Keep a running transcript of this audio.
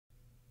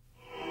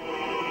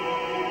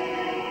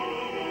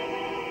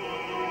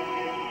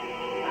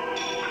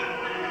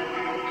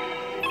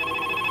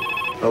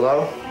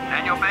Hello?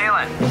 Daniel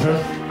Balint.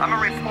 I'm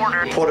a reporter.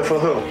 Reporter for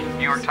who?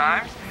 New York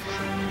Times.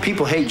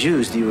 People hate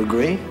Jews, do you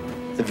agree?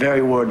 The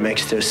very word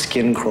makes their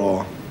skin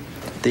crawl.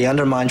 They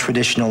undermine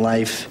traditional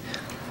life,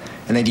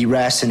 and they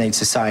deracinate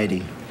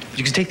society.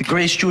 You can take the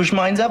greatest Jewish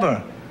minds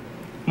ever.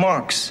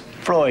 Marx,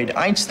 Freud,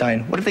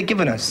 Einstein, what have they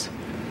given us?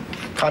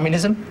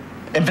 Communism,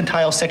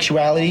 infantile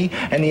sexuality,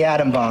 and the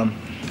atom bomb.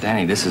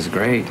 Danny, this is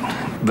great.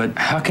 But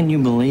how can you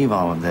believe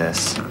all of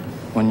this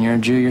when you're a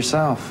Jew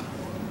yourself?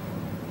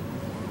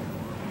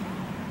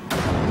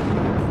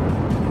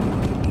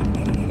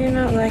 You're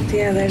not like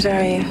the others,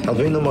 are you? I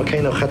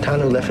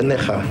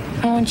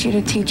want you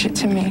to teach it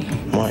to me.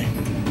 Why?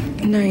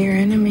 Know your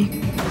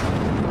enemy.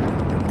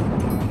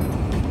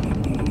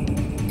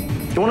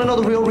 You want to know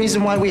the real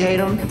reason why we hate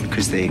them?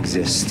 Because they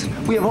exist.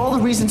 We have all the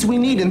reasons we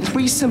need in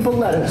 3 simple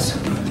letters.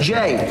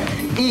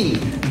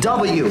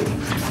 J-E-W.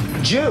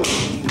 Jew.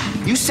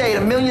 You say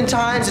it 1,000,000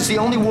 times, it's the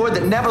only word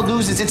that never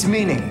loses its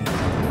meaning.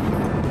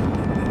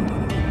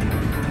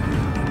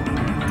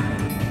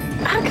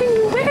 How can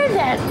you wear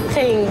that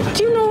thing?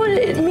 Do you know what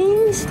it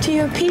means to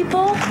your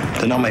people?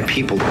 They're not my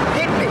people.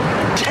 Hit me!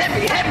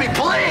 Hit me,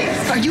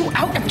 please! Are you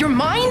out of your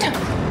mind?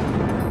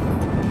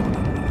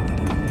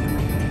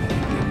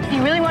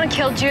 You really want to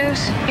kill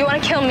Jews? You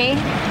want to kill me?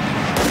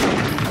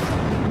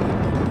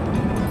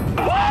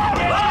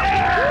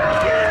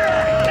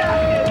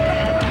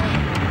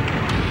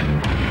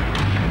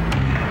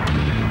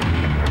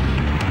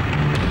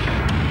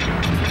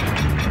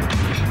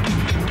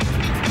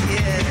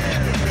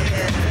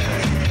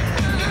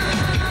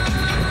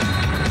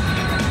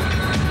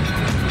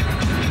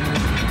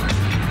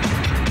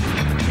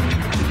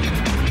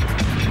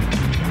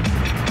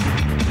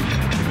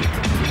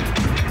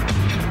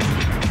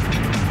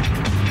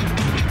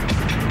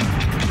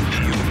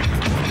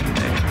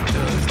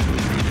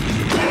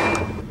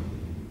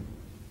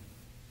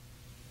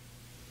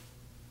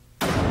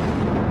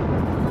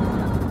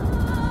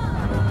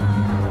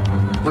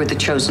 We're the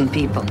chosen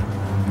people.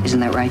 Isn't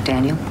that right,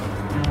 Daniel?